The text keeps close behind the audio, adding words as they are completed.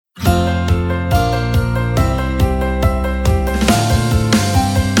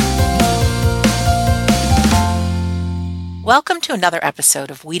Welcome to another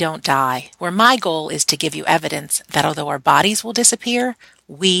episode of We Don't Die, where my goal is to give you evidence that although our bodies will disappear,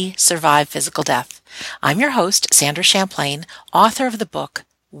 we survive physical death. I'm your host, Sandra Champlain, author of the book,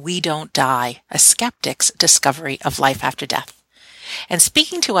 We Don't Die, A Skeptic's Discovery of Life After Death. And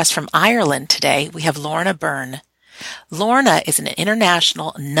speaking to us from Ireland today, we have Lorna Byrne. Lorna is an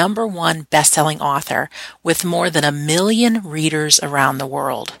international #1 best-selling author with more than 1 million readers around the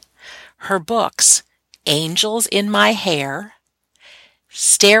world. Her books, Angels in My Hair,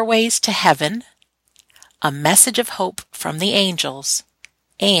 Stairways to Heaven, A Message of Hope from the Angels,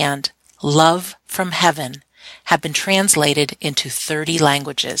 and Love from Heaven, have been translated into 30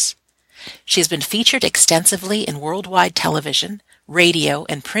 languages. She has been featured extensively in worldwide television, radio,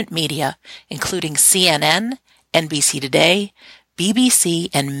 and print media, including CNN, NBC Today, BBC,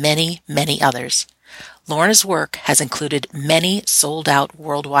 and many, many others. Lorna's work has included many sold-out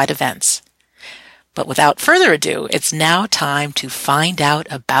worldwide events. But without further ado, it's now time to find out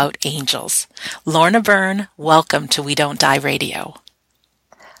about angels. Lorna Byrne, welcome to We Don't Die Radio.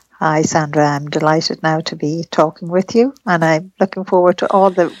 Hi, Sandra. I'm delighted now to be talking with you, and I'm looking forward to all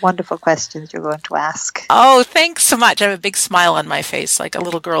the wonderful questions you're going to ask. Oh, thanks so much. I have a big smile on my face, like a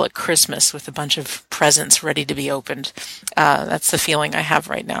little girl at Christmas with a bunch of presents ready to be opened. That's the feeling I have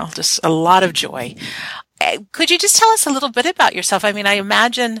right now, just a lot of joy. Could you just tell us a little bit about yourself? I mean, I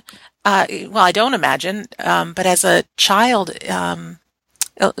imagine, I don't imagine, but as a child,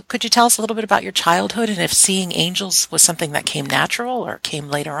 could you tell us a little bit about your childhood and if seeing angels was something that came natural or came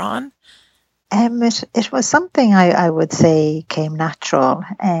later on? It was something I would say came natural.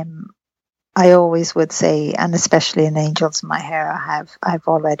 I always would say, and especially in Angels in My Hair, I've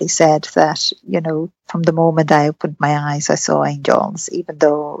already said that, from the moment I opened my eyes, I saw angels, even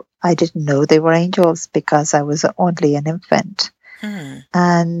though I didn't know they were angels because I was only an infant.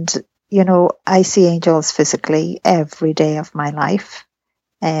 And, I see angels physically every day of my life.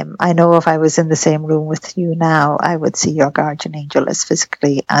 I know if I was in the same room with you now, I would see your guardian angel as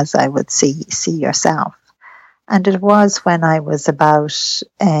physically as I would see yourself. And it was when I was about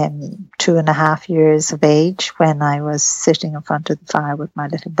 2.5 years of age, when I was sitting in front of the fire with my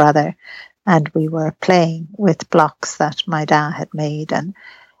little brother, and we were playing with blocks that my dad had made. And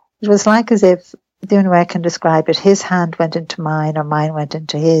it was like as if, the only way I can describe it, his hand went into mine or mine went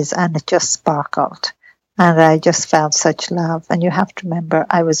into his, and it just sparkled. And I just felt such love. And you have to remember,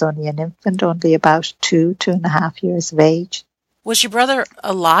 I was only an infant, only about 2.5 years of age. Was your brother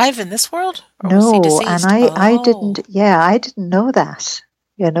alive in this world? Or No, was he deceased? And I didn't know that.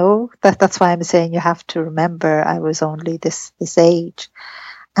 That's why I'm saying you have to remember I was only this age.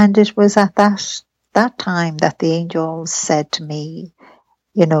 And it was at that time that the angels said to me,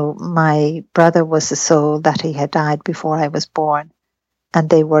 my brother was a soul that he had died before I was born. And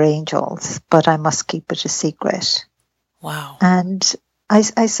they were angels, but I must keep it a secret. Wow. And I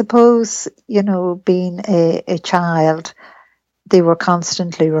suppose, being a child, they were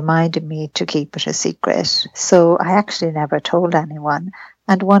constantly reminding me to keep it a secret. So I actually never told anyone.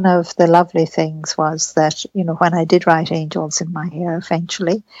 And one of the lovely things was that, when I did write Angels in My Hair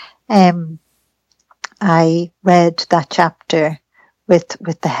eventually, I read that chapter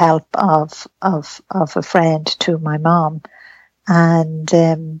with the help of a friend to my mom.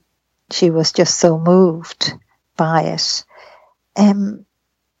 And she was just so moved by it.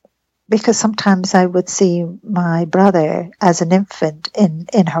 Because sometimes I would see my brother as an infant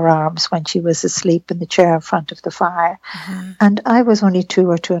in her arms when she was asleep in the chair in front of the fire. Mm-hmm. And I was only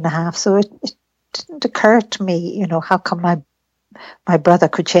 2 or 2.5, so it didn't occur to me, how come my brother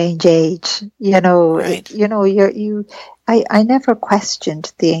could change age. Right. I never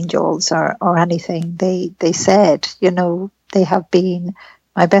questioned the angels or anything they said. They have been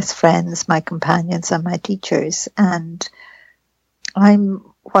my best friends, my companions, and my teachers. And I'm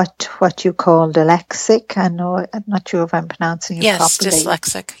what you call dyslexic. I'm not sure if I'm pronouncing it properly. Yes,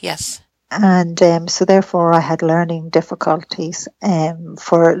 dyslexic, yes. And so therefore I had learning difficulties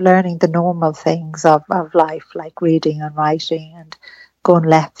for learning the normal things of life, like reading and writing and going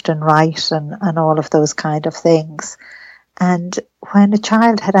left and right and all of those kind of things. And when a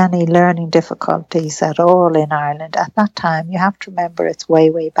child had any learning difficulties at all in Ireland, at that time, you have to remember it's way,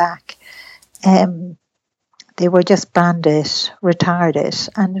 way back, they were just branded retarded.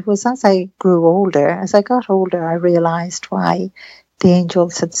 And it was as I got older, I realised why the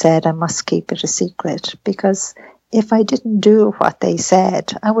angels had said I must keep it a secret. Because if I didn't do what they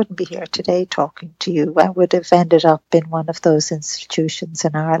said, I wouldn't be here today talking to you. I would have ended up in one of those institutions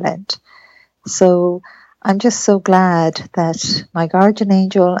in Ireland. So I'm just so glad that my guardian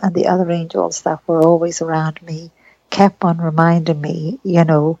angel and the other angels that were always around me kept on reminding me,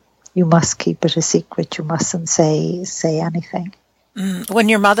 you must keep it a secret. You mustn't say anything. When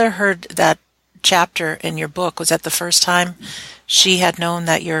your mother heard that chapter in your book, was that the first time she had known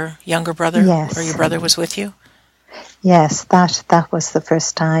that your younger brother or your Yes. brother was with you? Yes, that was the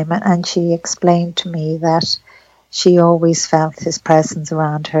first time. And she explained to me that she always felt his presence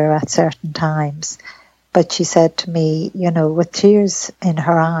around her at certain times. But she said to me, with tears in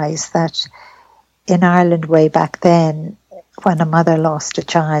her eyes, that in Ireland way back then, when a mother lost a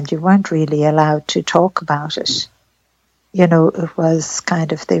child, you weren't really allowed to talk about it. It was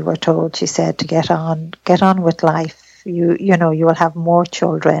kind of, they were told, she said, to get on with life. You will have more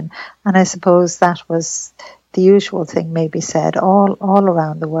children. And I suppose that was the usual thing maybe said all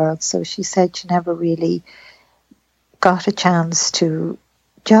around the world. So she said she never really got a chance to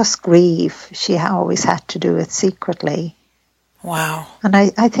just grieve. She always had to do it secretly. Wow. And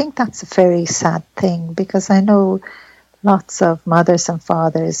I think that's a very sad thing, because I know lots of mothers and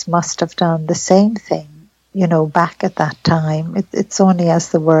fathers must have done the same thing, back at that time. It's only as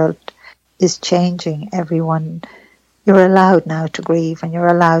the world is changing, you're allowed now to grieve, and you're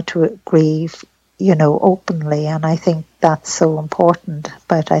allowed to grieve, openly. And I think that's so important.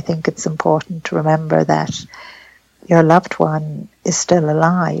 But I think it's important to remember that your loved one is still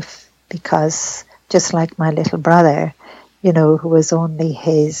alive, because just like my little brother, who was only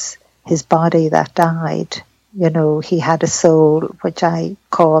his body that died, he had a soul, which I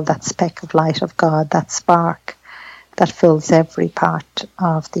call that speck of light of God, that spark that fills every part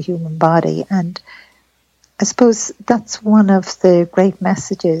of the human body. And I suppose that's one of the great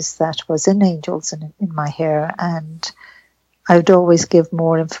messages that was in Angels in My Hair. And I would always give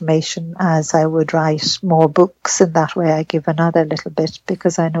more information as I would write more books. In that way I give another little bit,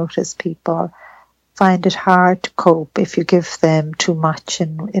 because I notice people find it hard to cope if you give them too much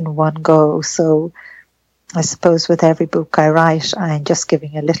in one go. So I suppose with every book I write, I'm just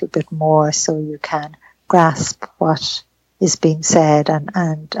giving a little bit more so you can grasp what is being said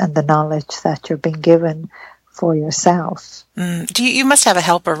and the knowledge that you're being given for yourself. You must have a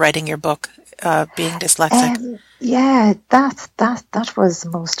helper writing your book, being dyslexic? Yeah, that was the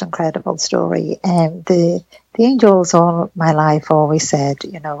most incredible story. The angels all my life always said,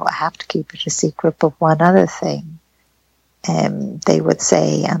 I have to keep it a secret, but one other thing they would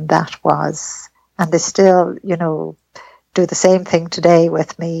say, and that was, and they still, do the same thing today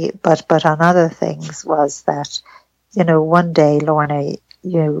with me, but on other things, was that, one day, Lorna,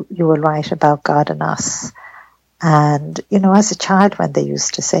 you will write about God and us. And, as a child, when they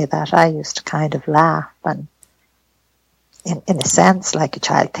used to say that, I used to kind of laugh, and in a sense, like a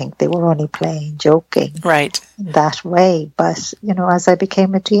child, think they were only playing, joking, right, in that way. But, as I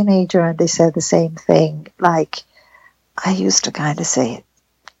became a teenager and they said the same thing, like, I used to kind of say,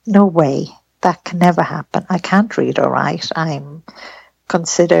 no way, that can never happen. I can't read or write. I'm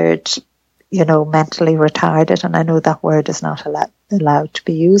considered, mentally retarded. And I know that word is not allowed to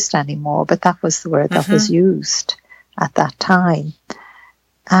be used anymore, but that was the word that was used at that time.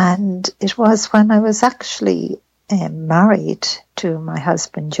 And it was when I was actually married to my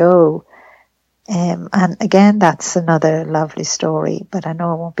husband Joe, and again, that's another lovely story, but I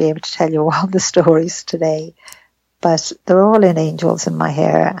know I won't be able to tell you all the stories today, but they're all in Angels in My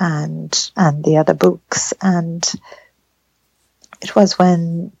Hair and the other books. And it was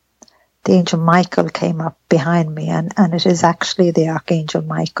when the angel Michael came up behind me, and it is actually the Archangel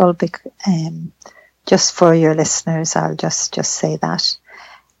Michael, just for your listeners, I'll just say that.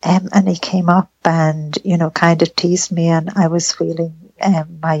 And he came up and, kind of teased me, and I was feeling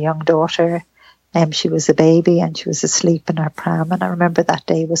my young daughter, she was a baby and she was asleep in her pram, and I remember that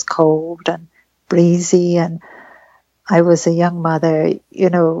day was cold and breezy, and I was a young mother,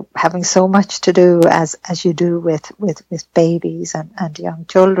 having so much to do as you do with babies and young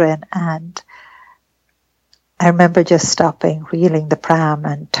children. And I remember just stopping, wheeling the pram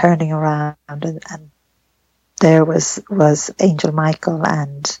and turning around, and there was Angel Michael,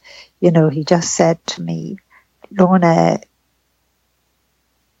 and, he just said to me, Lorna,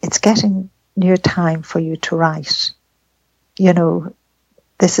 it's getting near time for you to write.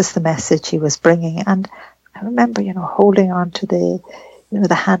 This is the message he was bringing. And I remember, holding on to the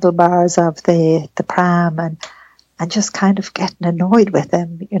handlebars of the pram and just kind of getting annoyed with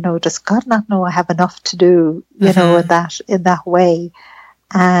him. Does God not know I have enough to do, in that way?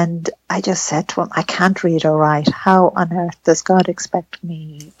 And I just said to him, I can't read or write. How on earth does God expect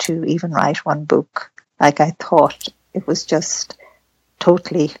me to even write one book? Like, I thought it was just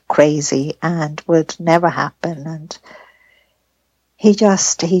totally crazy and would never happen. And he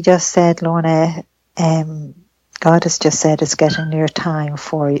just said, Lorna, God has just said it's getting near time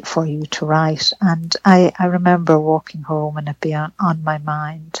for you to write. And I remember walking home and it being on my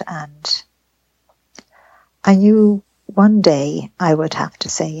mind, and I knew one day I would have to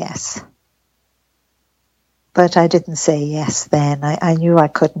say yes. But I didn't say yes then. I knew I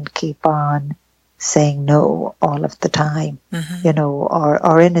couldn't keep on saying no all of the time,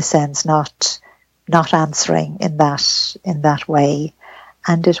 or in a sense not answering in that way.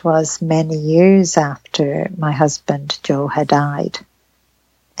 And it was many years after my husband Joe had died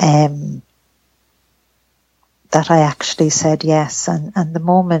that I actually said yes. And the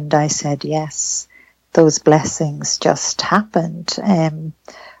moment I said yes, those blessings just happened.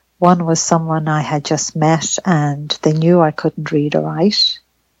 One was someone I had just met, and they knew I couldn't read or write.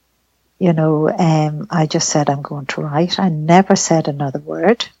 I just said, I'm going to write. I never said another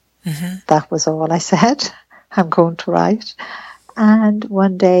word. Mm-hmm. That was all I said. I'm going to write. And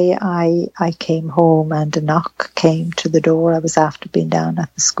one day I came home and a knock came to the door. I was after being down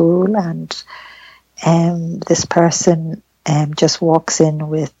at the school, and this person just walks in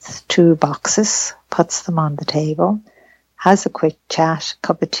with 2 boxes, puts them on the table, has a quick chat,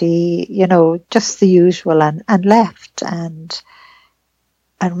 cup of tea, just the usual, and left. And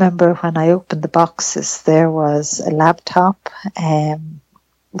I remember when I opened the boxes, there was a laptop,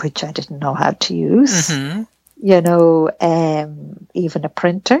 which I didn't know how to use, mm-hmm. Even a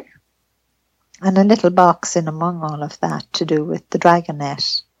printer, and a little box in among all of that to do with the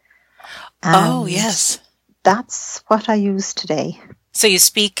Dragonet. Oh, yes. That's what I use today. So you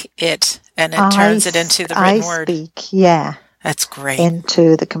speak it, and it turns it into the written word. I speak, yeah. That's great.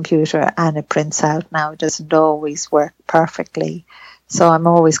 Into the computer, and it prints out now. It doesn't always work perfectly. So I'm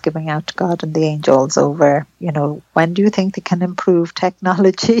always giving out to God and the angels over, when do you think they can improve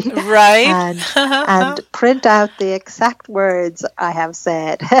technology? Right. and print out the exact words I have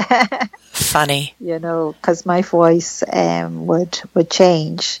said. Funny. Because my voice would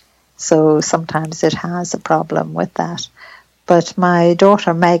change. So sometimes it has a problem with that. But my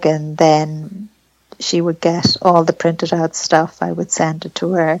daughter Megan, then she would get all the printed out stuff. I would send it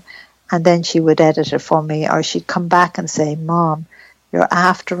to her, and then she would edit it for me, or she'd come back and say, Mom, you're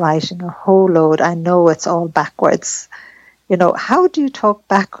after writing a whole load. I know it's all backwards. How do you talk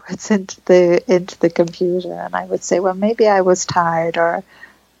backwards into the computer? And I would say, well, maybe I was tired, or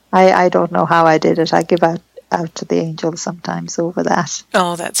I don't know how I did it. I give out to the angels sometimes over that.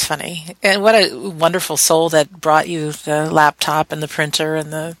 Oh, that's funny. And what a wonderful soul that brought you the laptop and the printer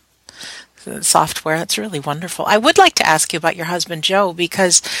and the software. That's really wonderful. I would like to ask you about your husband, Joe,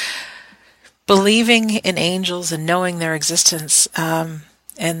 because believing in angels and knowing their existence,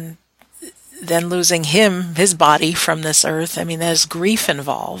 and then losing his body from this earth, there's grief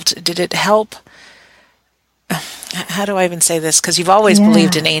involved. Did it help? How do I even say this? Because you've always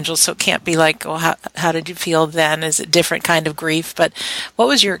believed in angels, so it can't be like, well, how did you feel then? Is it different kind of grief? But what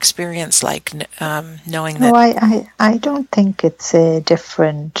was your experience like knowing that? No, I don't think it's a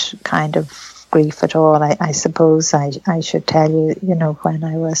different kind of grief at all. I suppose I should tell you, when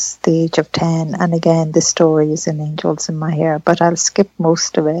I was the age of 10, and again, this story is in Angels in My Hair, but I'll skip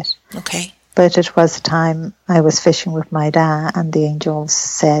most of it. Okay. But it was a time I was fishing with my dad, and the angels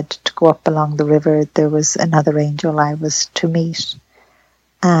said to go up along the river. There was another angel I was to meet,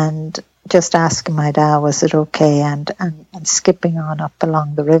 and just asking my dad, was it okay, and skipping on up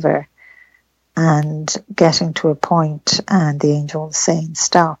along the river, and getting to a point, and the angel saying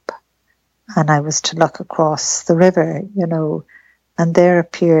stop. And I was to look across the river, and there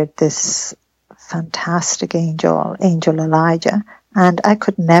appeared this fantastic angel Elijah, and I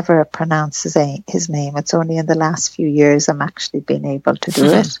could never pronounce his name. It's only in the last few years I'm actually been able to do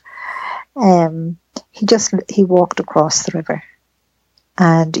it. He walked across the river,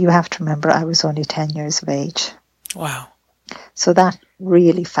 and you have to remember I was only 10 years of age. Wow. So that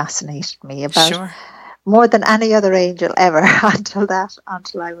really fascinated me about. Sure. More than any other angel ever until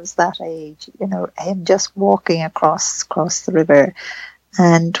I was that age, him just walking across the river.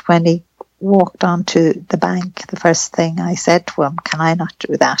 And when he walked onto the bank, the first thing I said to him, can I not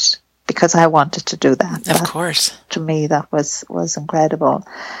do that? Because I wanted to do that. Of course. To me, that was incredible.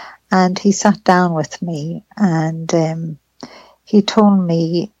 And he sat down with me, and he told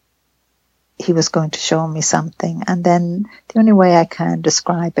me he was going to show me something. And then the only way I can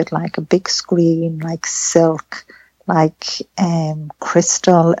describe it, like a big screen, like silk, like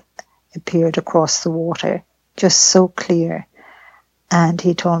crystal appeared across the water, just so clear. And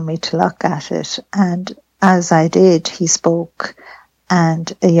he told me to look at it. And as I did, he spoke,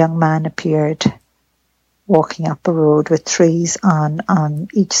 and a young man appeared walking up a road with trees on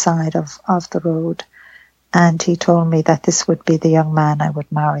each side of the road. And he told me that this would be the young man I would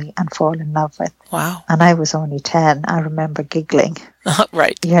marry and fall in love with. Wow. And I was only 10. I remember giggling.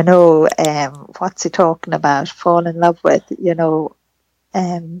 Right. What's he talking about? Fall in love with,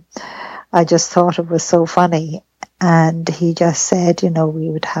 I just thought it was so funny. And he just said, we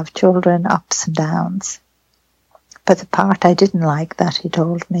would have children, ups and downs. But the part I didn't like that he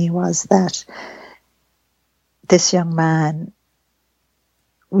told me was that this young man,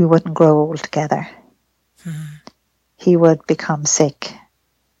 we wouldn't grow old together. Mm-hmm. He would become sick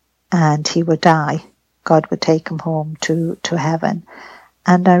and he would die. God would take him home to heaven.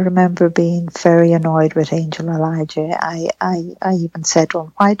 And I remember being very annoyed with Angel Elijah. I even said to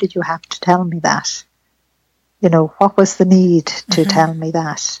him, why did you have to tell me that? What was the need to tell me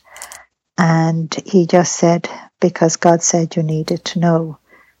that? And he just said, because God said you needed to know.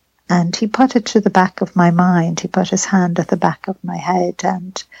 And he put it to the back of my mind. He put his hand at the back of my head.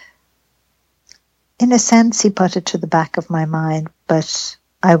 And in a sense, he put it to the back of my mind, but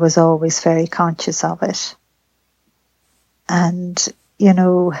I was always very conscious of it. And,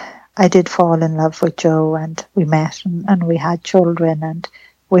 I did fall in love with Joe, and we met and we had children, and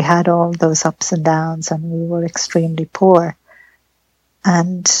we had all those ups and downs, and we were extremely poor.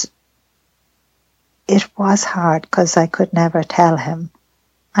 And it was hard because I could never tell him,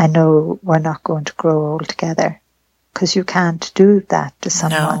 I know we're not going to grow old together, because you can't do that to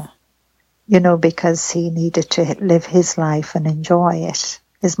someone. No. Because he needed to live his life and enjoy it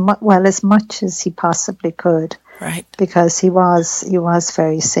as much as he possibly could. Right. Because he was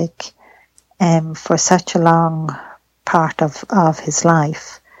very sick for such a long part of his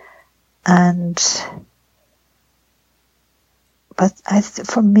life. But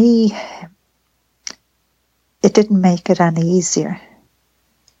for me, it didn't make it any easier.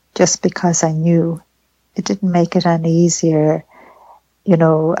 Just because I knew, it didn't make it any easier,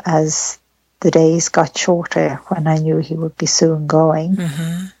 as the days got shorter when I knew he would be soon going.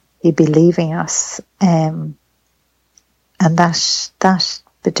 Mm-hmm. He'd be leaving us. And that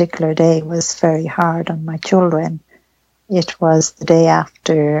particular day was very hard on my children. It was the day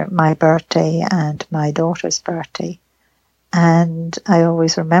after my birthday and my daughter's birthday. And I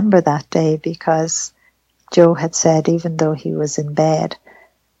always remember that day because Joe had said, even though he was in bed,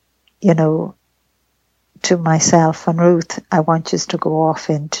 to myself and Ruth, I want you to go off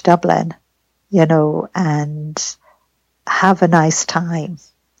into Dublin, and have a nice time,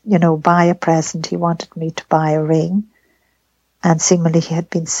 buy a present. He wanted me to buy a ring. And seemingly he had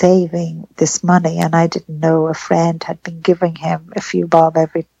been saving this money, and I didn't know a friend had been giving him a few bob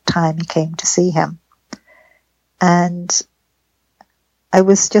every time he came to see him. And I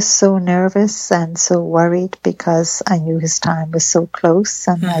was just so nervous and so worried because I knew his time was so close,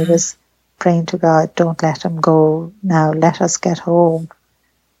 and I was praying to God, don't let him go now, let us get home.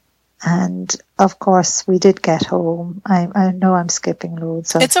 And of course we did get home. I know I'm skipping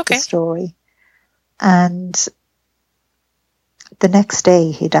loads of the story. And the next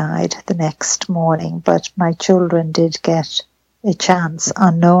day he died, the next morning, but my children did get a chance,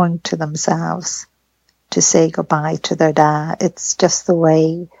 unknowing to themselves, to say goodbye to their dad. It's just the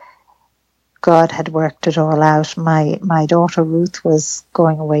way God had worked it all out. My daughter Ruth was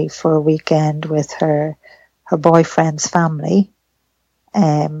going away for a weekend with her boyfriend's family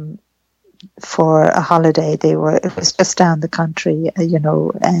for a holiday. It was just down the country,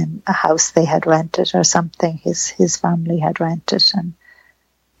 a house they had rented or something. His family had rented, and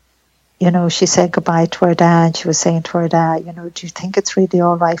she said goodbye to her dad. She was saying to her dad, do you think it's really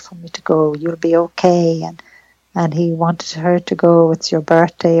all right for me to go? You'll be okay. And he wanted her to go. It's your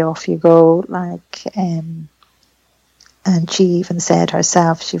birthday, off you go. And she even said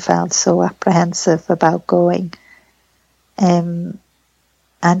herself she felt so apprehensive about going.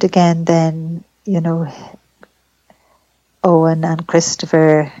 And again, then, Owen and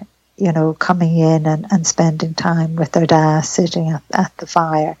Christopher, coming in and spending time with their dad, sitting at the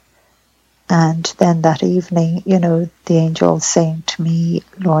fire. And then that evening, the angel saying to me,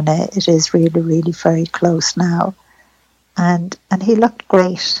 Lorna, it is really, really very close now. And he looked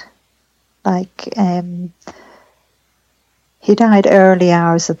great. He died early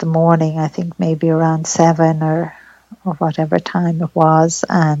hours of the morning, I think maybe around 7 or whatever time it was,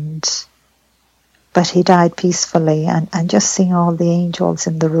 but he died peacefully, and just seeing all the angels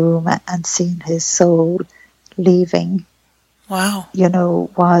in the room and seeing his soul leaving, wow,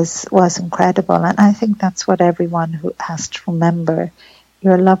 was incredible. And I think that's what everyone who has to remember.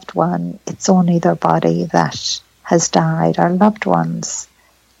 Your loved one, it's only their body that has died. Our loved ones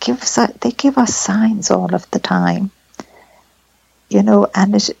give us signs all of the time,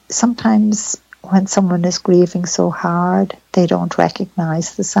 and sometimes when someone is grieving so hard, they don't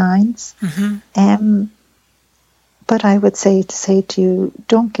recognize the signs. Mm-hmm. But I would say to you,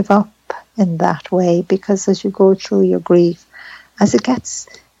 don't give up in that way, because as you go through your grief, as it gets,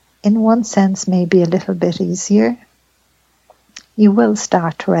 in one sense, maybe a little bit easier, you will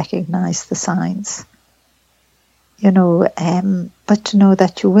start to recognize the signs. But to know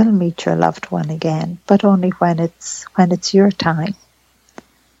that you will meet your loved one again, but only when it's your time.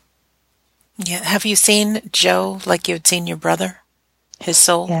 Yeah. Have you seen Joe like you had seen your brother? His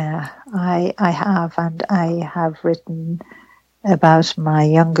soul? Yeah, I have, and I have written about my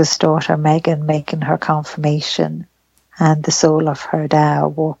youngest daughter Megan making her confirmation, and the soul of her dad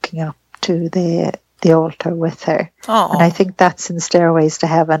walking up to the altar with her. Oh. And I think that's in Stairways to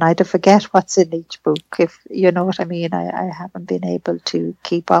Heaven. I'd forget what's in each book, if you know what I mean. I haven't been able to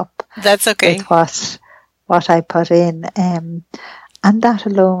keep up. That's okay. With what I put in. And that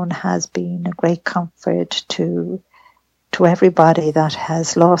alone has been a great comfort to everybody that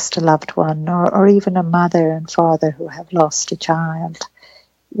has lost a loved one, or even a mother and father who have lost a child.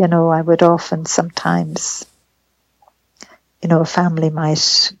 I would often sometimes, a family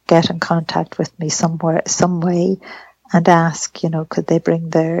might get in contact with me some way, and ask, could they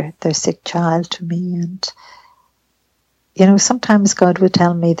bring their sick child to me? And, sometimes God would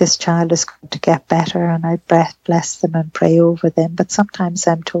tell me this child is going to get better, and I'd bless them and pray over them. But sometimes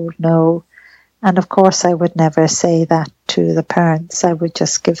I'm told no. And of course I would never say that to the parents. I would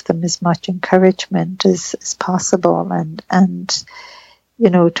just give them as much encouragement as possible, and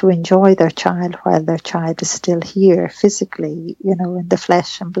to enjoy their child while their child is still here physically, in the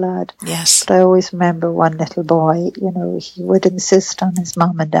flesh and blood. Yes. But I always remember one little boy, he would insist on his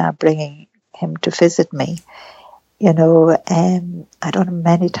mom and dad bringing him to visit me. I don't know,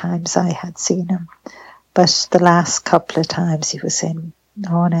 many times I had seen him, but the last couple of times he was saying,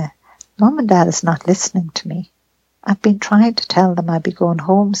 Lorna, Mom and Dad is not listening to me. I've been trying to tell them I'd be going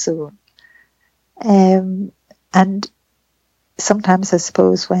home soon. And sometimes I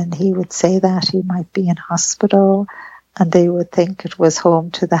suppose when he would say that, he might be in hospital and they would think it was home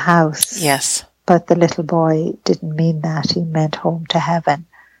to the house. Yes. But the little boy didn't mean that. He meant home to heaven.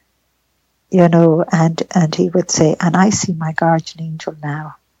 And he would say, and I see my guardian angel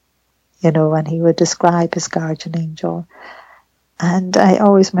now. And he would describe his guardian angel. And I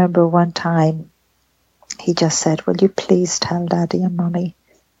always remember one time he just said, will you please tell Daddy and Mommy,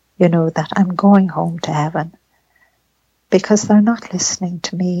 that I'm going home to heaven, because they're not listening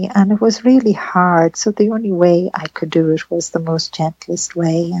to me. And it was really hard. So the only way I could do it was the most gentlest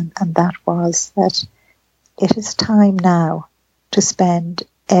way. And that was that it is time now to spend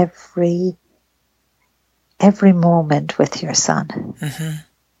every moment with your son.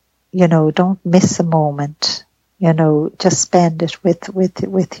 Mm-hmm. Don't miss a moment. Just spend it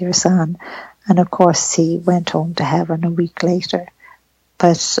with your son. And of course he went home to heaven a week later.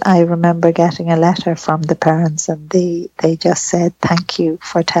 But I remember getting a letter from the parents, and they just said, thank you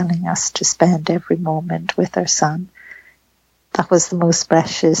for telling us to spend every moment with our son. That was the most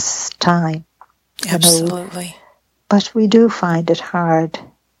precious time. Absolutely. But we do find it hard.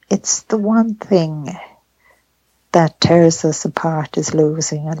 It's the one thing that tears us apart, is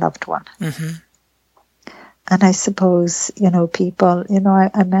losing a loved one. Mm-hmm. And I suppose, people,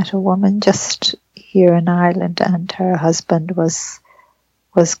 I met a woman just here in Ireland, and her husband was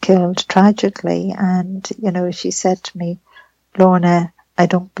killed tragically. And, she said to me, Lorna, I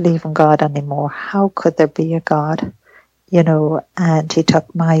don't believe in God anymore. How could there be a God? And he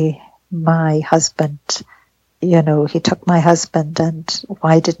took my husband, he took my husband, and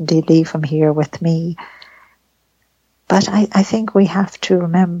why didn't he leave him here with me? But I think we have to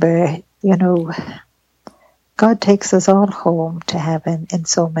remember, God takes us all home to heaven in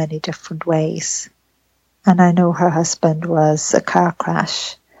so many different ways. And I know her husband was a car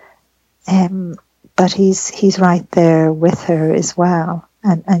crash, but he's right there with her as well,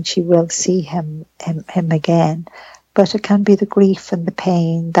 and she will see him again. But it can be the grief and the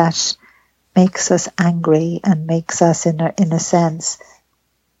pain that makes us angry and makes us, in a sense,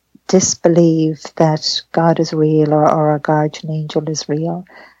 disbelieve that God is real, or our guardian angel is real.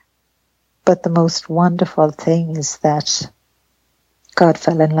 But the most wonderful thing is that God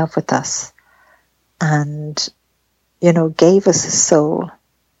fell in love with us and, gave us a soul.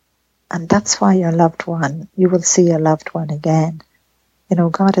 And that's why you will see your loved one again.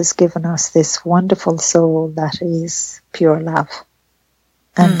 God has given us this wonderful soul that is pure love.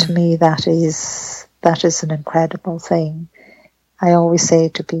 And to me, that is an incredible thing. I always say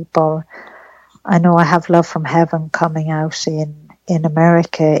to people, I know I have Love from Heaven coming out in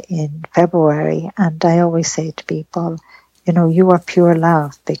America in February, and I always say to people, you are pure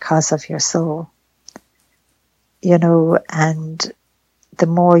love because of your soul. And the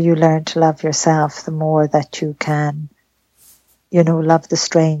more you learn to love yourself, the more that you can, love the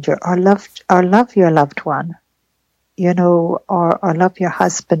stranger, or love your loved one, or love your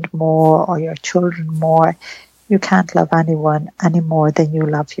husband more, or your children more. You can't love anyone any more than you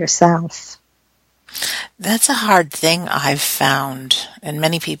love yourself. That's a hard thing I've found, and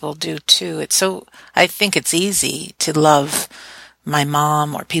many people do too. I think it's easy to love my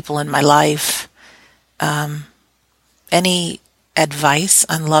mom or people in my life. Any advice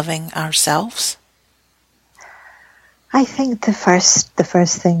on loving ourselves? I think the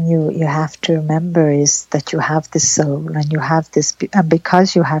first thing you have to remember is that you have this soul, and you have this, and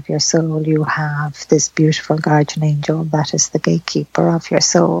because you have your soul, you have this beautiful guardian angel that is the gatekeeper of your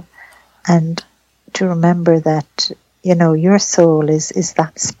soul. And to remember that, your soul is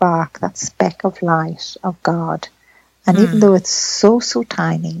that spark, that speck of light of God. And even though it's so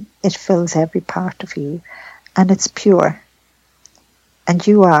tiny, it fills every part of you, and it's pure. And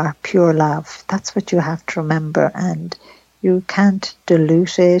you are pure love. That's what you have to remember. And you can't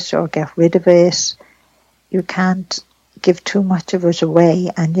dilute it or get rid of it. You can't give too much of it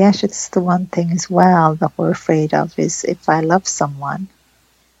away. And yet it's the one thing as well that we're afraid of, is if I love someone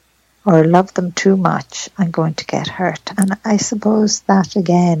or love them too much, I'm going to get hurt. And I suppose that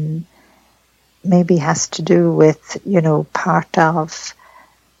again maybe has to do with, part of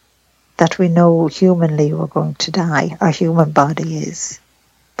that we know humanly we're going to die. Our human body is.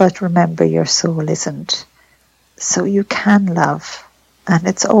 But remember, your soul isn't. So you can love, and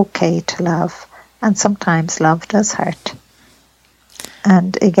it's okay to love. And sometimes love does hurt.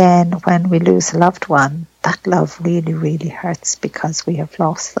 And again, when we lose a loved one, that love really, really hurts because we have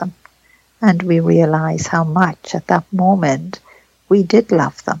lost them. And we realize how much at that moment we did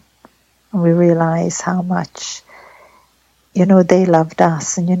love them. And we realize how much, they loved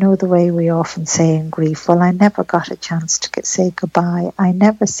us. And the way we often say in grief, well, I never got a chance to say goodbye. I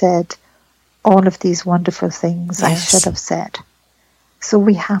never said all of these wonderful things I should have said. So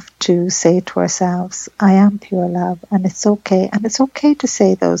we have to say to ourselves, I am pure love, and it's okay. And it's okay to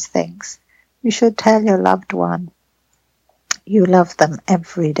say those things. You should tell your loved one you love them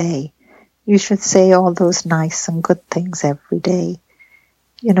every day. You should say all those nice and good things every day.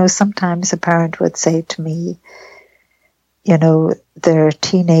 Sometimes a parent would say to me, their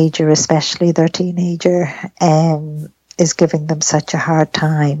teenager, especially their teenager, is giving them such a hard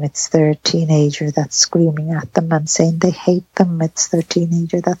time. It's their teenager that's screaming at them and saying they hate them. It's their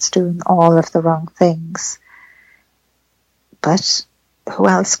teenager that's doing all of the wrong things. But who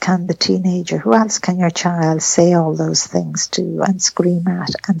else can your child say all those things to and scream at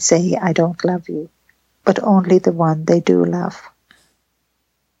and say, I don't love you? But only the one they do love.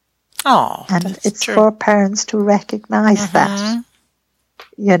 Oh, and it's true. For parents to recognize that,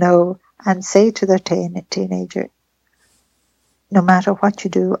 and say to their teenager, no matter what you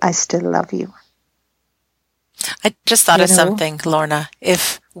do, I still love you. I just thought of something, Lorna.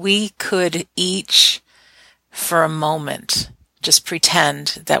 If we could each, for a moment, just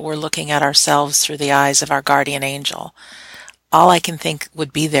pretend that we're looking at ourselves through the eyes of our guardian angel, all I can think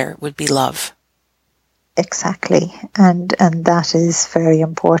would be love. Exactly. And that is very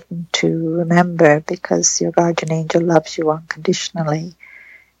important to remember, because your guardian angel loves you unconditionally,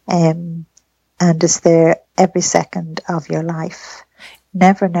 and is there every second of your life.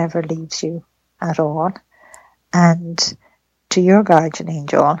 Never leaves you at all. And to your guardian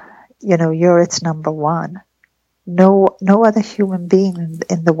angel, you're its number one. No other human being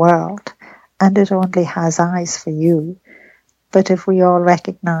in the world, and it only has eyes for you. But if we all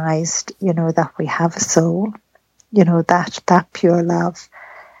recognized, that we have a soul, that pure love,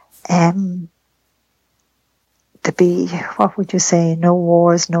 to be, what would you say, no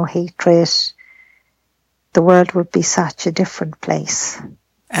wars, no hatred, the world would be such a different place.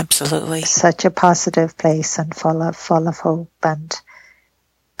 Absolutely. Such a positive place and full of hope. And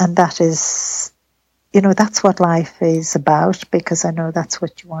that is, that's what life is about, because I know that's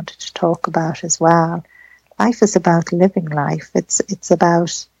what you wanted to talk about as well. Life is about living life. It's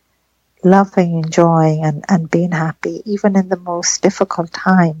about loving, enjoying, and being happy, even in the most difficult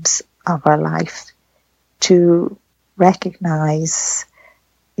times of our life, to recognize,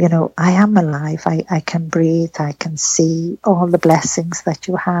 I am alive. I can breathe. I can see all the blessings that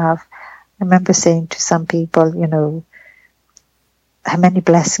you have. I remember saying to some people, how many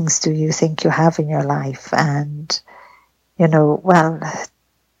blessings do you think you have in your life? And, well,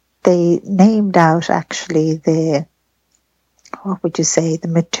 they named out actually the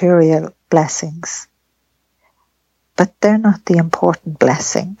material blessings. But they're not the important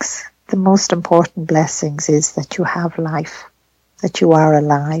blessings. The most important blessings is that you have life, that you are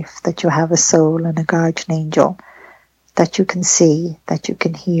alive, that you have a soul and a guardian angel that you can see, that you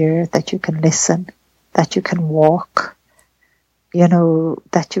can hear, that you can listen, that you can walk,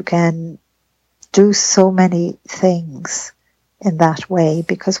 that you can do so many things in that way,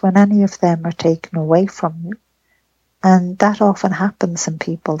 because when any of them are taken away from you, and that often happens in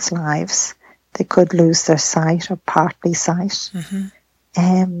people's lives, they could lose their sight or partly sight.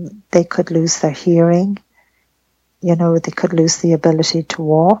 They could lose their hearing. They could lose the ability to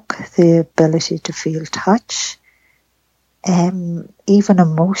walk, the ability to feel touch, even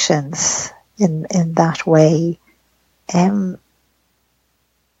emotions in that way.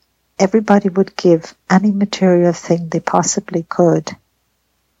 Everybody would give any material thing they possibly could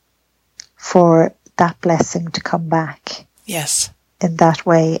for that blessing to come back. Yes. In that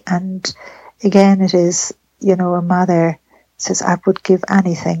way. And again, it is, a mother says, I would give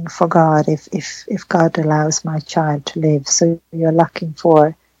anything for God if God allows my child to live. So you're looking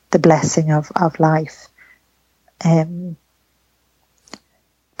for the blessing of life.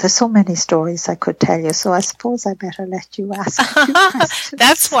 There's so many stories I could tell you, so I suppose I better let you ask a few questions.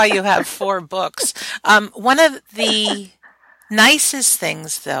 That's why you have 4 books. One of the nicest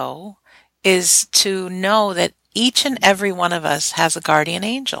things, though, is to know that each and every one of us has a guardian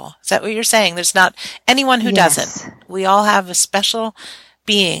angel. Is that what you're saying? There's not anyone who doesn't. We all have a special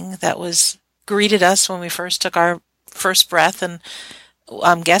being that greeted us when we first took our first breath, and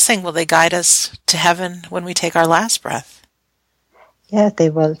I'm guessing, will they guide us to heaven when we take our last breath? Yeah, they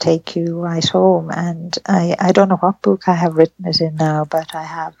will take you right home. And I don't know what book I have written it in now, but I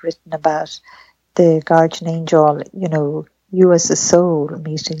have written about the guardian angel, you as a soul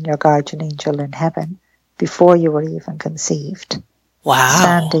meeting your guardian angel in heaven before you were even conceived. Wow.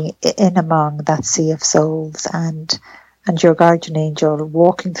 Standing in among that sea of souls, and your guardian angel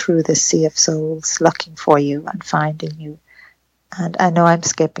walking through the sea of souls, looking for you and finding you. And I know I'm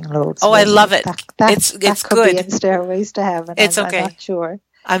skipping loads. Oh, I love it. It's good. Could be in Stairways to Heaven. It's okay. I'm not sure.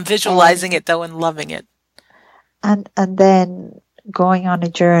 I'm visualizing it, though, and loving it. And then going on a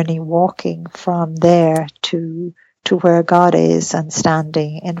journey, walking from there to where God is, and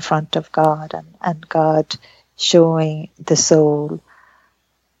standing in front of God, and God showing the soul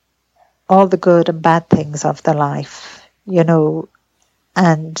all the good and bad things of their life,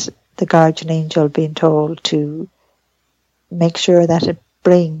 and the guardian angel being told to make sure that it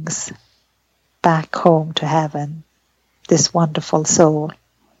brings back home to heaven this wonderful soul,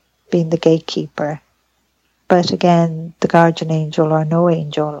 being the gatekeeper. But again, the guardian angel or no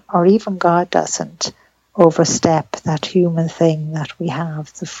angel, or even God, doesn't overstep that human thing that we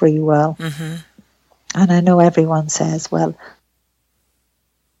have, the free will. And I know everyone says, well,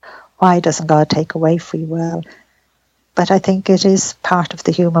 why doesn't God take away free will? But I think it is part of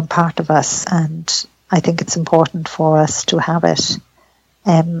the human part of us, and I think it's important for us to have it.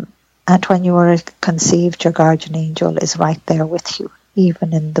 And when you are conceived, your guardian angel is right there with you,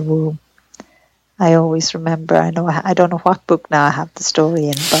 even in the womb. I always remember, I don't know what book now I have the story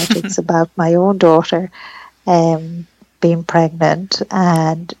in, but it's about my own daughter being pregnant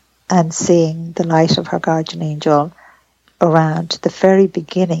and seeing the light of her guardian angel around the very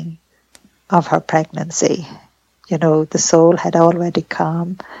beginning of her pregnancy. The soul had already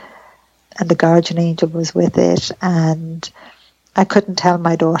come, and the guardian angel was with it, and I couldn't tell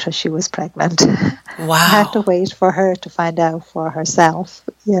my daughter she was pregnant. Wow. I had to wait for her to find out for herself,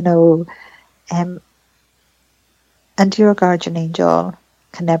 and your guardian angel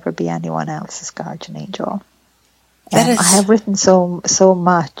can never be anyone else's guardian angel. I have written so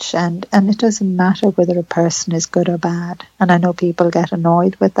much, and it doesn't matter whether a person is good or bad, and I know people get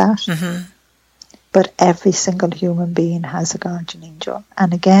annoyed with that, but every single human being has a guardian angel.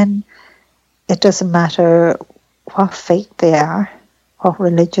 And again, it doesn't matter what faith they are, what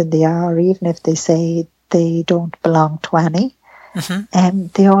religion they are, or even if they say they don't belong to any,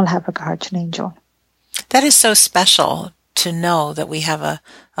 they all have a guardian angel. That is so special to know that we have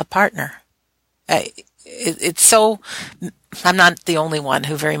a partner. It's so, I'm not the only one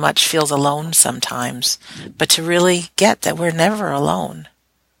who very much feels alone sometimes, but to really get that we're never alone.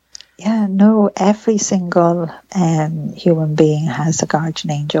 Yeah, no, every single human being has a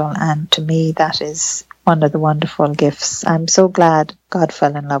guardian angel, and to me that is one of the wonderful gifts. I'm so glad God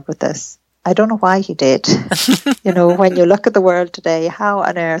fell in love with us. I don't know why he did. When you look at the world today, how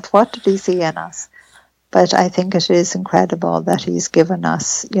on earth, what did he see in us? But I think it is incredible that he's given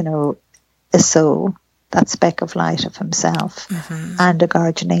us, a soul, that speck of light of himself, and a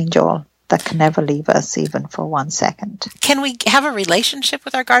guardian angel that can never leave us even for 1 second. Can we have a relationship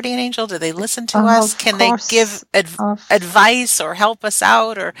with our guardian angel? Do they listen to us? Can they give advice or help us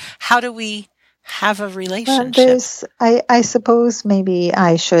out? Or how do we have a relationship? Well, I suppose maybe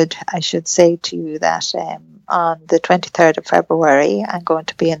I should say to you that on the 23rd of February. I'm going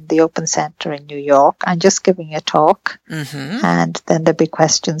to be in the Open Centre in New York. I'm just giving a talk, and then there'll be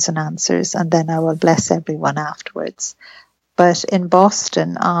questions and answers, and then I will bless everyone afterwards. But in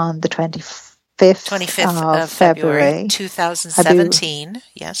Boston on the 25th of February 2017,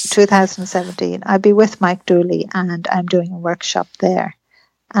 yes. 2017, I'll be with Mike Dooley, and I'm doing a workshop there.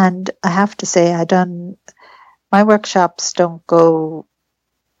 And I have to say, my workshops don't go,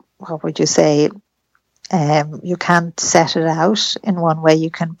 what would you say, you can't set it out in one way. You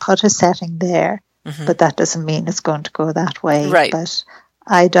can put a setting there, but that doesn't mean it's going to go that way. Right. But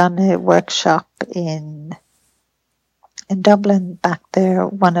I done a workshop in Dublin back there,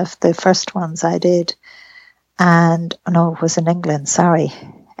 one of the first ones I did. And, no, it was in England, sorry.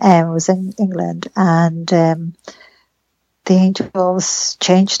 It was in England. And the angels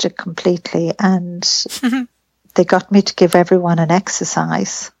changed it completely. And they got me to give everyone an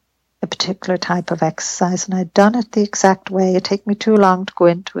exercise, a particular type of exercise, and I'd done it the exact way. It'd take me too long to go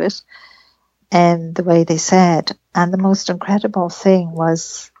into it, and the way they said. And the most incredible thing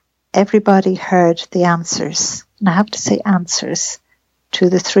was everybody heard the answers, and I have to say answers, to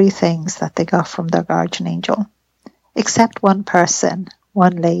the 3 things that they got from their guardian angel, except one person,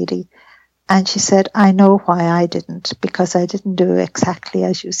 one lady. And she said, I know why I didn't, because I didn't do exactly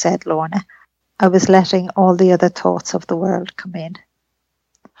as you said, Lorna. I was letting all the other thoughts of the world come in.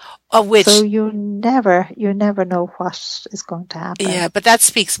 So you never know what is going to happen. Yeah, but that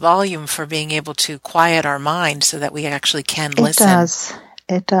speaks volume for being able to quiet our mind so that we actually can listen.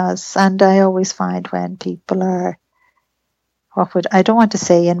 It does. And I always find when people are, I don't want to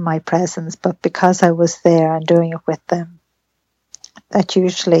say in my presence, but because I was there and doing it with them, that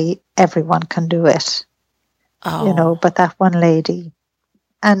usually everyone can do it. But that one lady,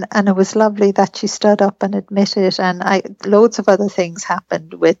 and it was lovely that she stood up and admitted, and loads of other things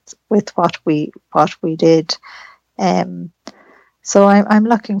happened with what we did. So I'm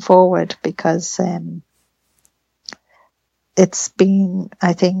looking forward, because it's been,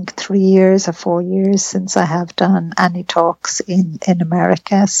 I think, 3 years or 4 years since I have done any talks in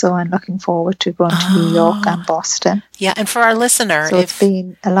America. So I'm looking forward to going to New York and Boston. Yeah, and for our listener, so it's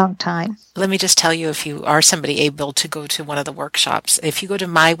been a long time. Let me just tell you, if you are somebody able to go to one of the workshops, if you go to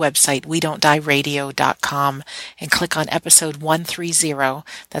my website, wedon'tdieradio.com, and click on episode 130,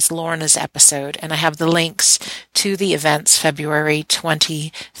 that's Lorna's episode, and I have the links to the events February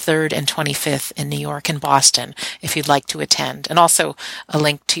 23rd and 25th in New York and Boston, if you'd like to attend, and also a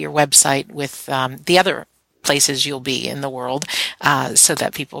link to your website with the other places you'll be in the world, so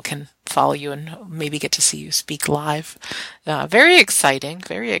that people can follow you and maybe get to see you speak live. Very exciting,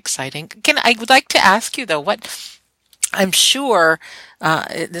 very exciting. I would like to ask you, though, what I'm sure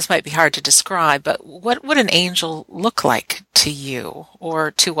this might be hard to describe, but what would an angel look like to you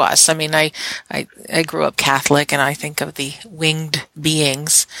or to us? I mean, I grew up Catholic, and I think of the winged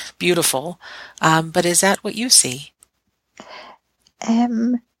beings, beautiful, but is that what you see?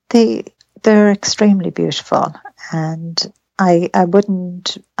 They're extremely beautiful, and I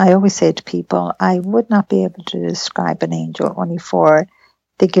always say to people, I would not be able to describe an angel, only for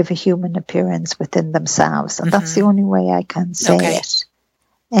they give a human appearance within themselves, and that's the only way I can say it.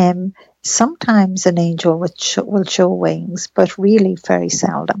 Sometimes an angel will show wings, but really very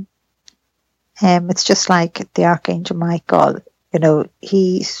seldom. It's just like the Archangel Michael,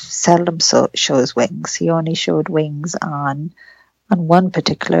 he seldom shows wings. He only showed wings on one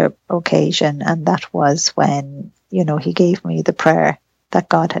particular occasion, and that was when, he gave me the prayer that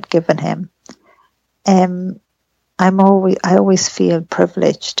God had given him. I always feel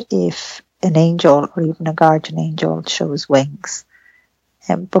privileged if an angel or even a guardian angel shows wings.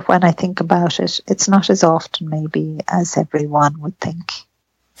 But when I think about it, it's not as often maybe as everyone would think.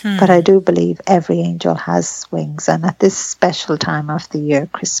 But I do believe every angel has wings, and at this special time of the year,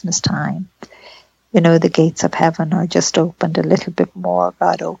 Christmas time, the gates of heaven are just opened a little bit more.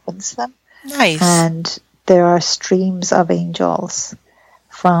 God opens them. Nice. And there are streams of angels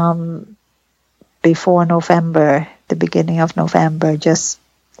from before November, the beginning of November, just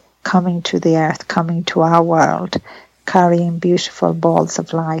coming to the earth, coming to our world, carrying beautiful balls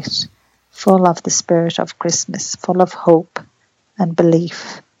of light, full of the spirit of Christmas, full of hope and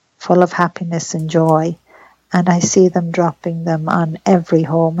belief, full of happiness and joy. And I see them dropping them on every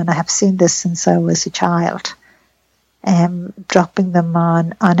home, and I have seen this since I was a child. Dropping them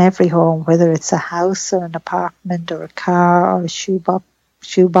on every home, whether it's a house or an apartment or a car or a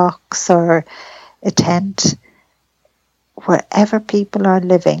shoebox or a tent, wherever people are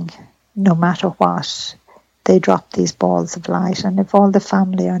living, no matter what, they drop these balls of light. And if all the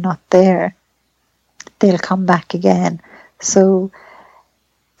family are not there, they'll come back again. So,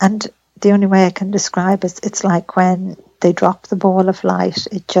 and the only way I can describe it, it's like when they drop the ball of light,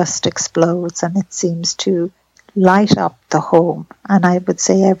 it just explodes and it seems to light up the home. And I would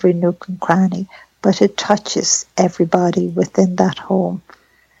say every nook and cranny, but it touches everybody within that home.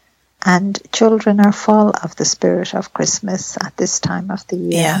 And children are full of the spirit of Christmas at this time of the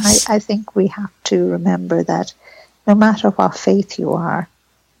year. Yes. And I think we have to remember that no matter what faith you are,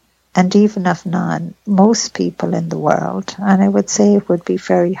 and even of none, most people in the world, and I would say it would be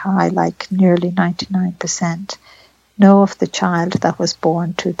very high, like nearly 99%, know of the child that was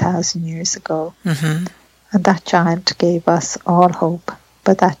born 2,000 years ago. Mm-hmm. And that child gave us all hope.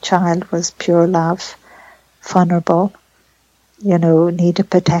 But that child was pure love, vulnerable, needed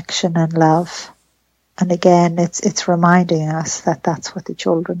protection and love. And again, it's reminding us that that's what the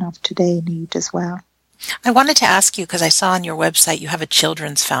children of today need as well. I wanted to ask you, because I saw on your website you have a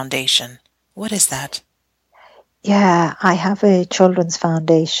children's foundation. What is that? Yeah, I have a children's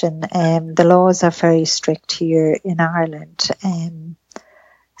foundation. The laws are very strict here in Ireland.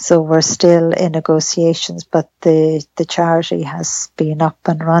 So we're still in negotiations, but the charity has been up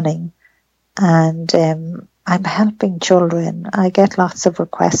and running. And I'm helping children. I get lots of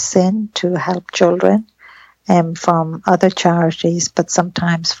requests in to help children from other charities, but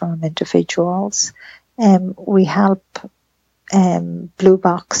sometimes from individuals. We help Blue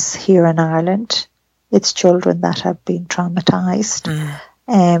Box here in Ireland. It's children that have been traumatized.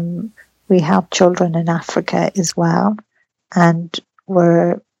 We help children in Africa as well. And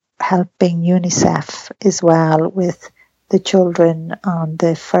we're helping UNICEF as well with the children on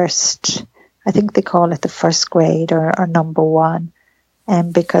the first, I think they call it the first grade or number one.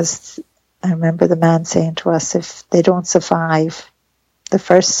 Because I remember the man saying to us, if they don't survive the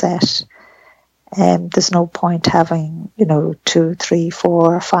first set, there's no point having, 2, 3,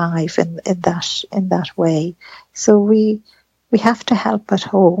 4, or 5 in that way. So we have to help at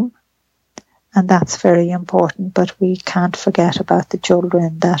home, and that's very important. But we can't forget about the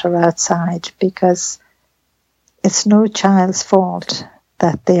children that are outside, because it's no child's fault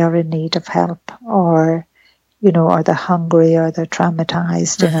that they are in need of help, or or they're hungry, or they're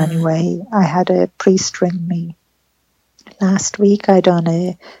traumatized in any way. I had a priest ring me last week. I done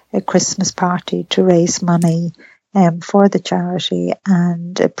a Christmas party to raise money for the charity,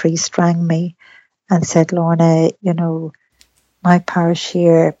 and a priest rang me and said, Lorna, my parish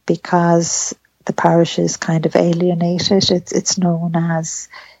here, because the parish is kind of alienated, it's known as,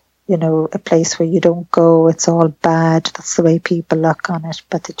 a place where you don't go, it's all bad, that's the way people look on it,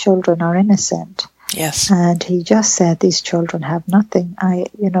 but the children are innocent. Yes. And he just said, these children have nothing.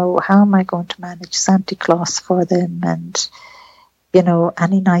 How am I going to manage Santa Claus for them, and,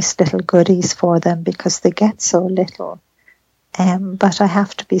 any nice little goodies for them, because they get so little. But I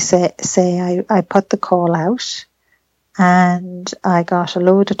have to say I put the call out, and I got a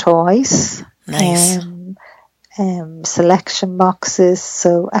load of toys. Nice. Selection boxes.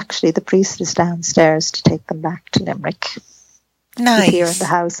 So actually the priest is downstairs to take them back to Limerick. Nice. He's here in the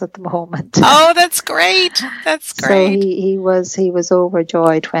house at the moment. Oh, that's great. That's great. So he was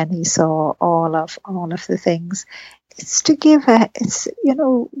overjoyed when he saw all of the things. It's to give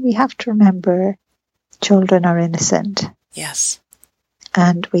we have to remember children are innocent. Yes.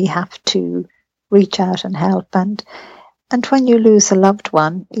 And we have to reach out and help. And when you lose a loved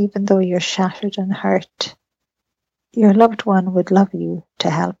one, even though you're shattered and hurt, your loved one would love you to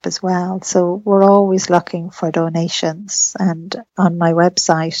help as well. So we're always looking for donations. And on my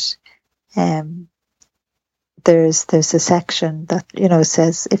website, there's a section that,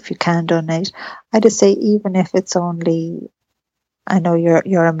 says if you can donate. I just say, even if it's only, I know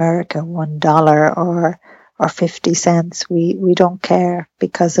you're America, $1 or 50 cents, we don't care,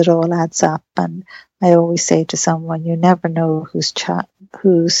 because it all adds up. And I always say to someone, you never know which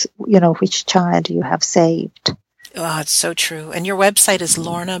child you have saved. Oh, it's so true. And your website is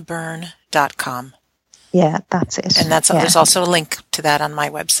lornabyrne.com. Yeah, that's it. And there's also a link to that on my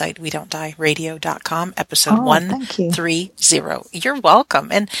website, wedon'tdieradio.com, episode 130. You're welcome.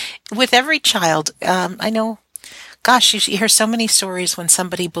 And with every child, I know, gosh, you hear so many stories when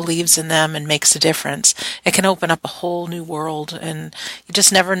somebody believes in them and makes a difference. It can open up a whole new world, and you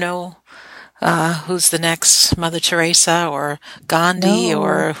just never know who's the next Mother Teresa or Gandhi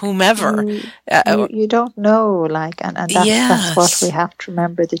or whomever. You don't know, and that's what we have to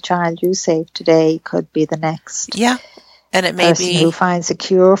remember. The child you save today could be the next. Yeah. And it may person be who finds a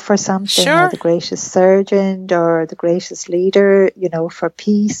cure for something, sure, or the greatest surgeon, or the greatest leader, for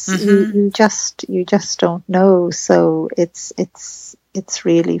peace. You just don't know. So it's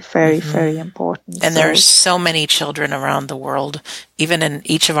really very, very important. And there's so many children around the world, even in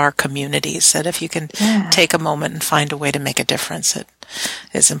each of our communities, that if you can take a moment and find a way to make a difference,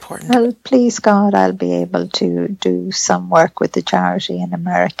 is important. Well, please God, I'll be able to do some work with the charity in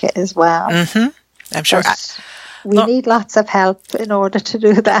America as well. Mm-hmm. I'm sure. We need lots of help in order to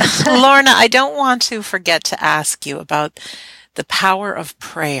do that. Lorna, I don't want to forget to ask you about the power of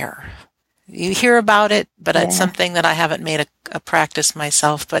prayer. You hear about it, but it's something that I haven't made a practice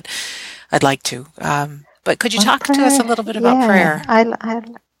myself, but I'd like to. But could you talk to us a little bit about prayer?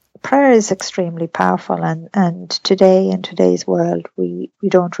 Prayer is extremely powerful, and today, in today's world, we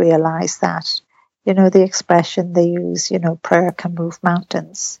don't realize that. The expression they use, prayer can move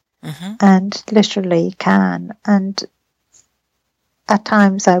mountains. Mm-hmm. And literally can. And at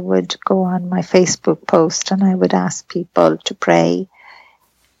times I would go on my Facebook post and I would ask people to pray,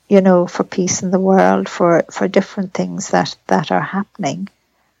 for peace in the world, for different things that are happening.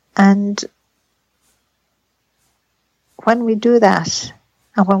 And when we do that,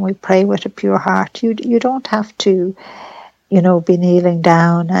 and when we pray with a pure heart, you don't have to, be kneeling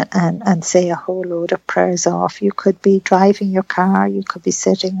down and say a whole load of prayers off. You could be driving your car, you could be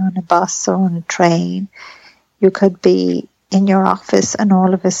sitting on a bus or on a train, you could be in your office, and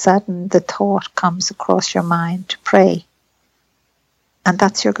all of a sudden the thought comes across your mind to pray. And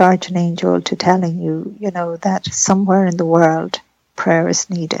that's your guardian angel to telling you, that somewhere in the world prayer is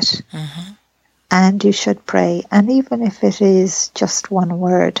needed. Mm-hmm. And you should pray. And even if it is just one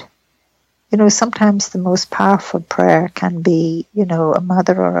word, sometimes the most powerful prayer can be, a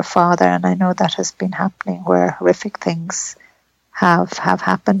mother or a father. And I know that has been happening where horrific things have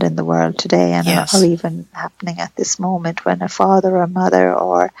happened in the world today, and are even happening at this moment, when a father or a mother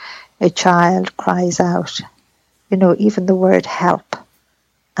or a child cries out, even the word help.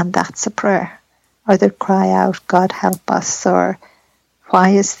 And that's a prayer. Or they cry out, God help us, or why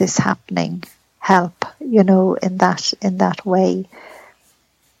is this happening? Help, in that way.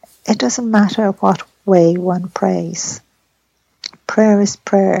 It doesn't matter what way one prays. Prayer is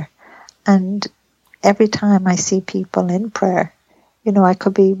prayer. And every time I see people in prayer, I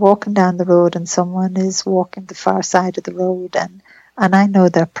could be walking down the road and someone is walking the far side of the road, and I know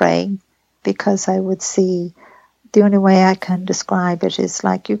they're praying, because I would see, the only way I can describe it is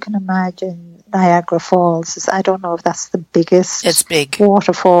like you can imagine Niagara Falls. I don't know if that's the biggest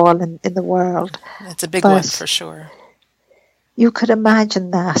waterfall in the world. It's a big one for sure. You could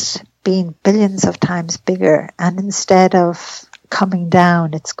imagine that being billions of times bigger, and instead of coming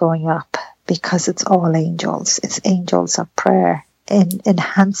down, it's going up, because it's all angels. It's angels of prayer,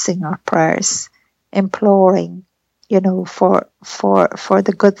 enhancing our prayers, imploring, for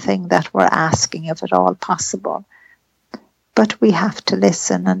the good thing that we're asking, if at all possible. But we have to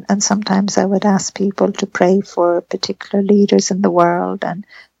listen, and sometimes I would ask people to pray for particular leaders in the world, and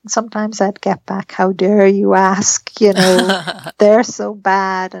sometimes I'd get back, how dare you ask, they're so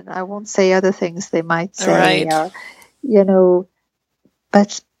bad, and I won't say other things they might say, right. Or,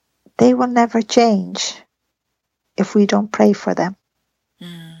 but they will never change if we don't pray for them.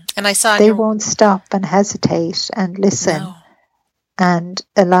 And I saw they won't stop and hesitate and listen. No. And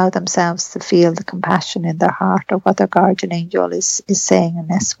allow themselves to feel the compassion in their heart, or what their guardian angel is saying,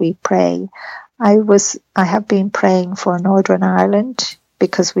 unless we pray. I have been praying for Northern Ireland,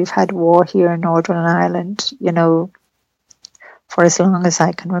 because we've had war here in Northern Ireland, for as long as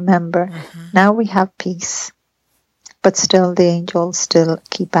I can remember. Mm-hmm. Now we have peace, but still the angels still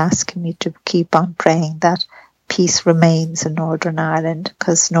keep asking me to keep on praying that peace remains in Northern Ireland,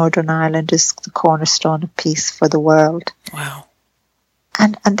 because Northern Ireland is the cornerstone of peace for the world. Wow.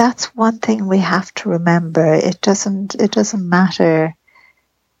 And that's one thing we have to remember. It doesn't matter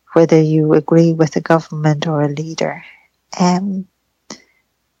whether you agree with a government or a leader. They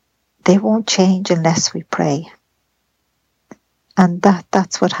won't change unless we pray. And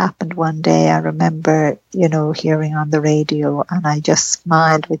that's what happened one day. I remember, hearing on the radio, and I just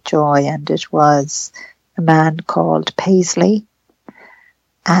smiled with joy. And it was a man called Paisley,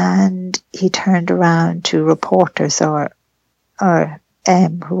 and he turned around to reporters or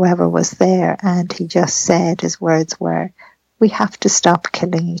whoever was there, and he just said, his words were, we have to stop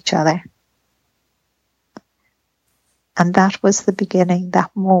killing each other. And that was the beginning,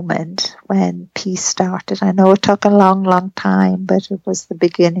 that moment when peace started. I know it took a long, long time, but it was the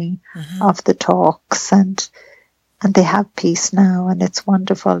beginning of the talks, and they have peace now, and it's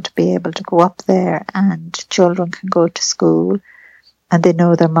wonderful to be able to go up there, and children can go to school, and they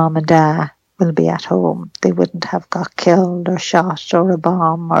know their mom and dad will be at home. They wouldn't have got killed or shot or a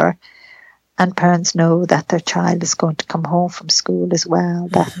bomb, and parents know that their child is going to come home from school as well,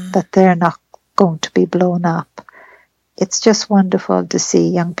 that they're not going to be blown up. It's just wonderful to see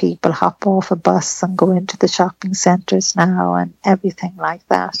young people hop off a bus and go into the shopping centres now, and everything like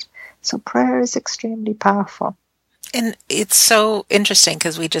that. So prayer is extremely powerful. And it's so interesting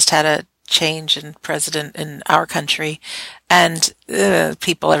because we just had a change in president in our country, and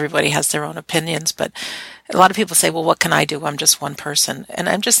everybody has their own opinions, but a lot of people say, well, what can I do? I'm just one person. And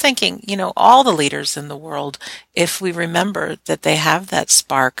I'm just thinking, all the leaders in the world, if we remember that they have that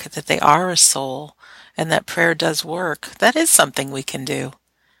spark, that they are a soul, and that prayer does work, that is something we can do.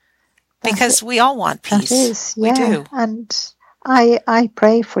 Because we all want peace. That is, yeah. We do. And I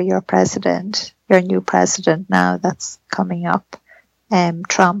pray for your president, your new president now that's coming up,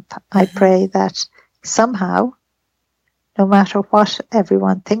 Trump. I pray that somehow, no matter what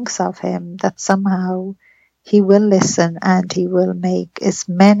everyone thinks of him, that somehow he will listen and he will make as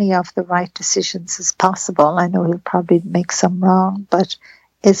many of the right decisions as possible. I know he'll probably make some wrong, but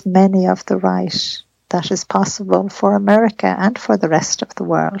as many of the right that is possible for America and for the rest of the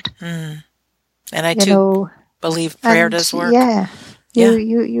world. And I too believe prayer does work. Yeah,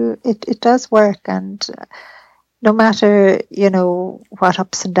 it does work, and no matter what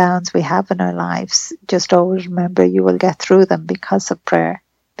ups and downs we have in our lives, just always remember you will get through them because of prayer,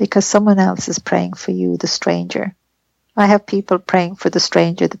 because someone else is praying for you, the stranger. I have people praying for the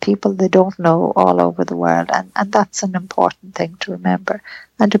stranger, the people they don't know all over the world, and that's an important thing to remember,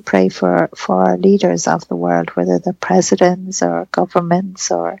 and to pray for our leaders of the world, whether they're presidents or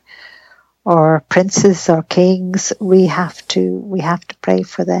governments or princes or kings. We have to pray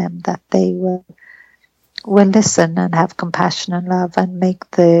for them, that they will listen and have compassion and love and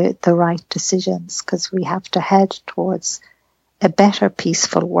make the right decisions, because we have to head towards a better,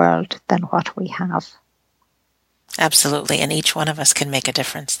 peaceful world than what we have. Absolutely, and each one of us can make a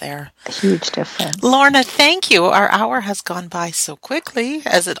difference there. A huge difference. Lorna, thank you. Our hour has gone by so quickly,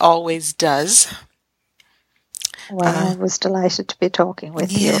 as it always does. Well, I was delighted to be talking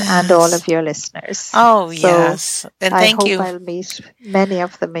with you and all of your listeners. Oh, yes. And thank you. I hope I'll meet many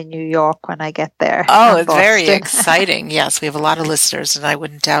of them in New York when I get there. Oh, it's very exciting. Yes, we have a lot of listeners, and I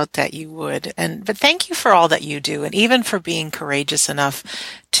wouldn't doubt that you would. But thank you for all that you do, and even for being courageous enough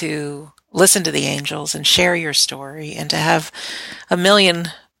to listen to the angels and share your story, and to have 1 million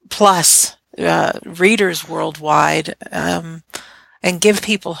plus readers worldwide, and give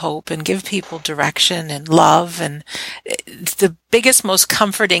people hope and give people direction and love. And the biggest, most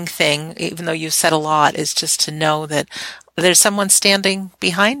comforting thing, even though you've said a lot, is just to know that there's someone standing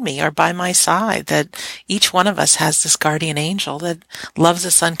behind me or by my side, that each one of us has this guardian angel that loves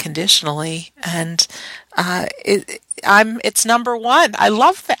us unconditionally. And it's number one. I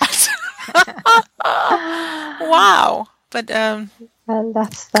love that. Wow. But well,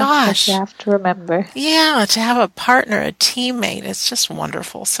 that's what you have to remember. Yeah, to have a partner, a teammate, it's just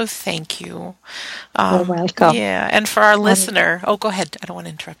wonderful. So thank you. You're welcome. Yeah, and for our listener, go ahead. I don't want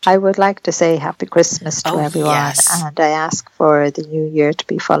to interrupt you. I would like to say Happy Christmas to everyone. Yes. And I ask for the new year to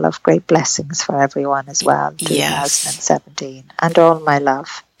be full of great blessings for everyone as well, 2017. And all my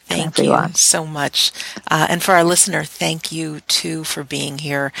love. Thank you so much. And for our listener, thank you, too, for being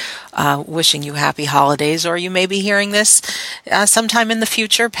here. Wishing you happy holidays, or you may be hearing this sometime in the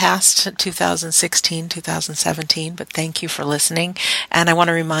future, past 2016, 2017, but thank you for listening. And I want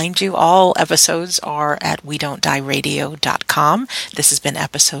to remind you, all episodes are at WeDon'tDieRadio.com. This has been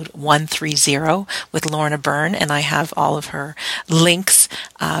episode 130 with Lorna Byrne, and I have all of her links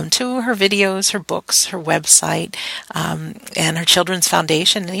to her videos, her books, her website, and her children's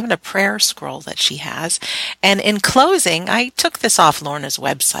foundation, and even a prayer scroll that she has. And in closing, I took this off Lorna's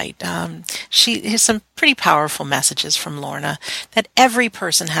website. She has some pretty powerful messages from Lorna, that every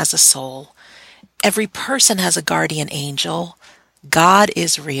person has a soul. Every person has a guardian angel. God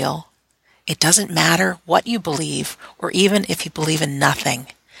is real. It doesn't matter what you believe, or even if you believe in nothing.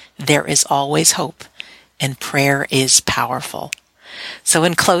 There is always hope, and prayer is powerful. So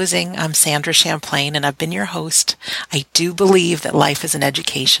in closing, I'm Sandra Champlain, and I've been your host. I do believe that life is an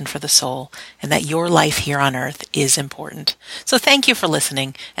education for the soul, and that your life here on earth is important. So thank you for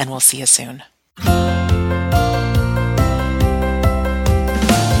listening, and we'll see you soon.